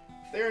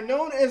 They are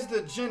known as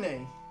the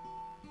Jinne.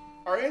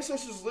 Our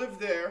ancestors lived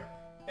there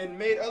and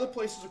made other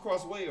places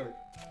across Wayard.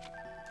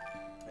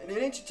 And in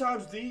ancient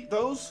times,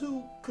 those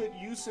who could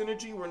use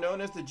synergy were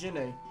known as the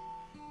Jinne.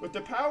 With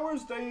their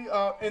powers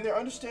and their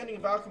understanding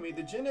of alchemy,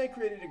 the Jinne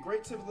created a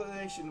great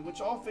civilization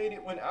which all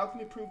faded when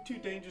alchemy proved too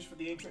dangerous for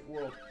the ancient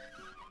world.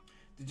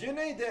 The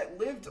Jinne that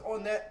lived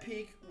on that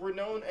peak were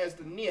known as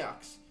the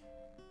Neox,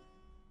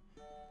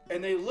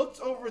 and they looked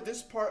over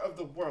this part of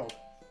the world.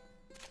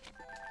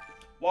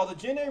 While the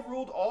Jinne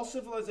ruled all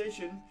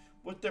civilization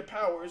with their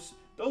powers,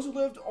 those who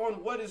lived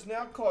on what is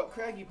now called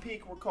Craggy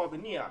Peak were called the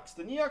Neox.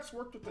 The Neox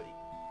worked with the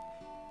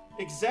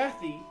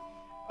Exathi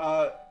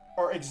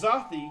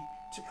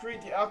to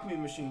create the alchemy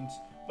machines,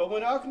 but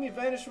when alchemy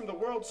vanished from the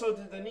world, so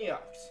did the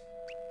Neox.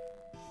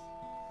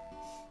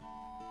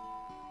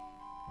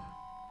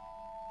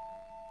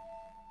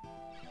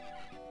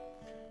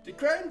 Did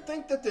Creighton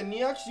think that the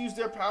Neox used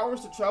their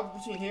powers to travel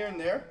between here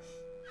and there?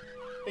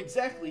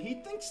 Exactly. He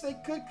thinks they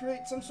could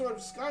create some sort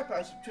of sky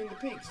passage between the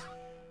peaks.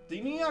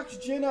 The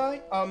Neox Genie,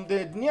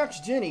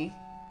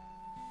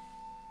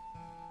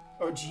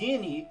 or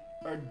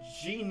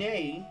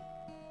Genie,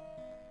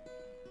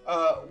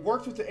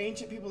 worked with the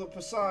ancient people of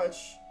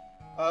Passaj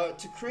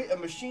to create a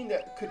machine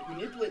that could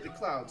manipulate the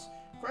clouds.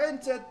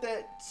 Creighton said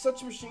that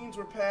such machines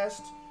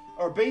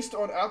are based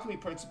on alchemy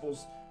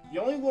principles. The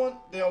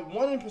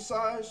one in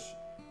Passaj,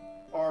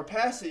 or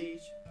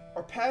Passage,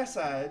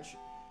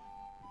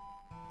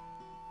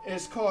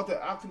 is called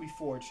the Alchemy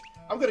Forge.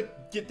 I'm gonna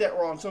get that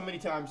wrong so many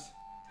times.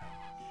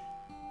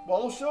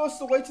 Well, show us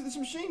the way to this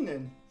machine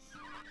then.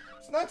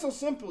 It's not so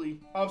simple.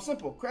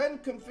 Creighton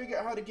couldn't figure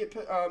out how to get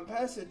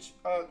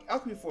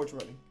Alchemy Forge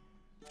running.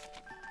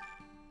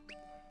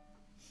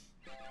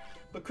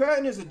 But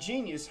Kraton is a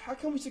genius. How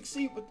can we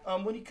succeed with,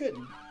 when he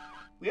couldn't?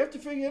 We have to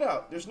figure it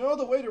out. There's no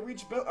other way to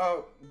reach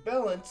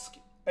Belensk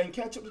and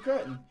catch up with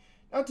Kraton.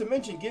 Not to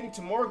mention getting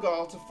to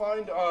Morgul to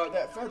find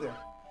that feather.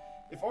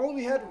 If only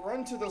we had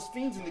run to those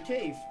fiends in the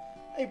cave.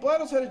 Hey,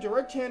 Blados had a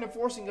direct hand in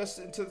forcing us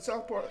into the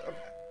south part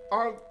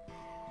of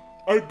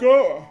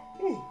Argara.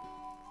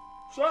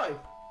 Sorry.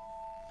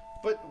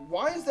 But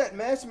why is that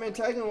masked man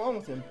tagging along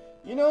with him?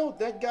 You know,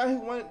 that guy who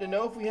wanted to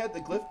know if we had the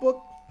glyph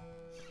book?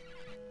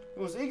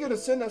 He was eager to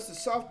send us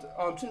south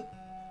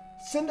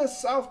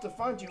to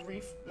find you,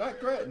 Reef, not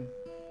Kraton.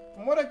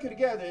 From what I could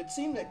gather, it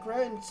seemed that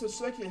Kraton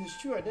suspected his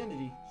true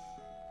identity.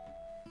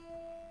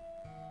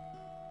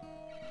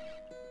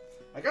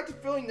 I got the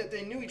feeling that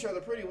they knew each other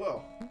pretty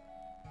well.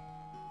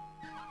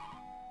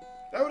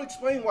 That would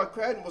explain why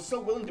Kraton was so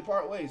willing to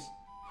part ways.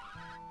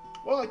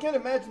 Well, I can't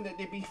imagine that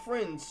they'd be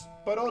friends,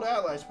 but old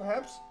allies,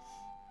 perhaps?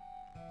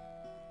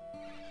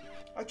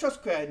 I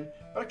trust Kraton,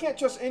 but I can't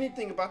trust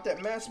anything about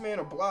that masked man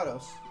or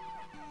Blados.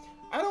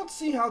 I don't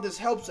see how this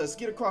helps us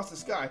get across the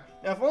sky.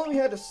 Now, if only we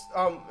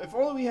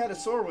had a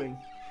sword wing.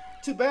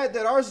 Too bad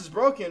that ours is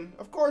broken.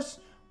 Of course,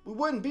 we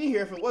wouldn't be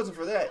here if it wasn't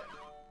for that.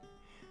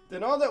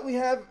 Then all that we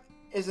have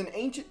is an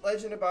ancient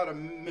legend about a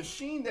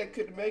machine that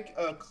could make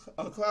a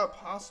cloud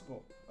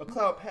possible, a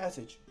cloud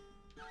passage.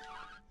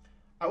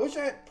 I wish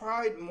I had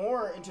pried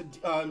more into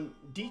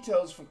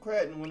details from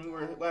Kraton when we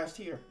were last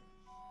here.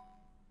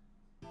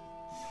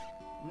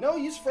 No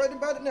use fretting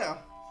about it now.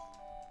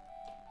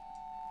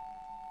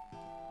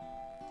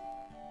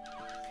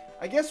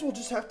 I guess we'll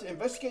just have to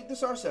investigate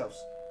this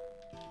ourselves.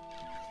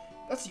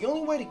 That's the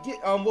only way to get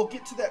we'll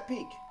get to that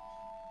peak.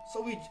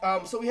 So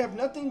we have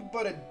nothing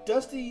but a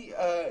dusty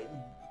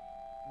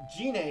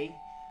Gene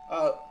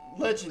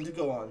legend to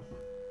go on.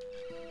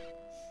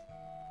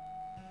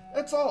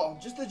 That's all.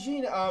 Just a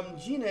Gene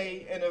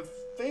and a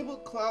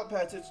fabled cloud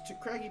passage to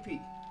Craggy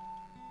Peak.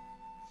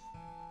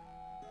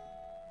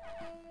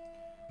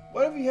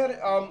 What have you had?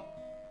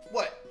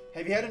 What?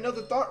 Have you had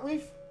another thought,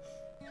 Reef?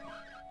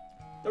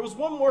 There was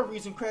one more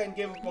reason Kraton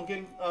gave up on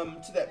getting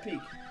to that peak.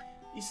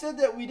 He said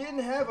that we didn't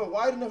have a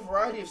wide enough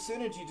variety of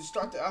synergy to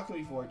start the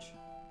Alchemy Forge.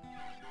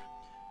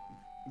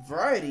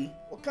 Variety?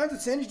 What kinds of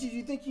synergy do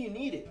you think you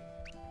needed?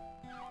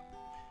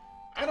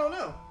 I don't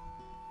know.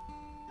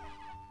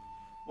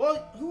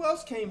 Well, who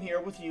else came here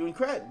with you and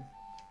Kraton?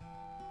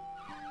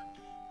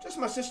 Just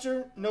my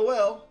sister,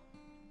 Noelle,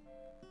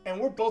 and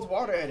we're both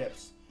water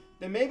adepts.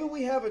 Then maybe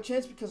we have a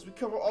chance because we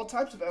cover all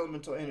types of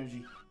elemental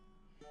energy.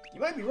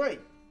 You might be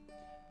right.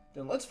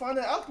 Then let's find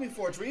the Alchemy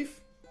Forge,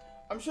 Reef.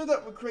 I'm sure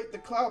that will create the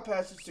cloud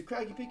passage to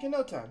Craggy Peak in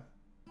no time.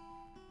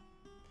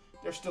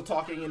 They're still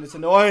talking and it's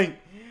annoying.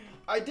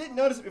 I did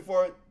notice it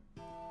before.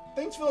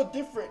 Things feel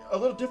a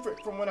little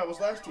different from when I was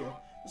last here.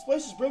 This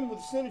place is brimming with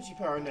synergy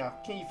power now.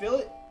 Can you feel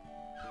it?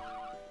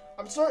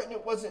 I'm certain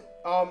it wasn't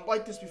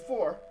like this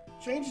before.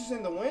 Changes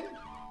in the wind?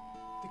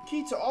 The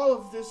key to all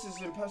of this is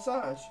in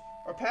Passaj,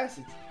 or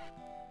Passage.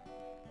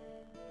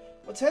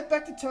 Let's head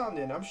back to town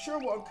then. I'm sure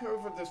we'll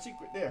uncover the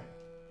secret there.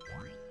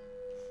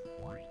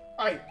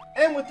 Alright,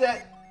 and with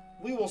that,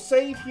 we will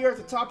save here at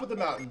the top of the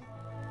mountain.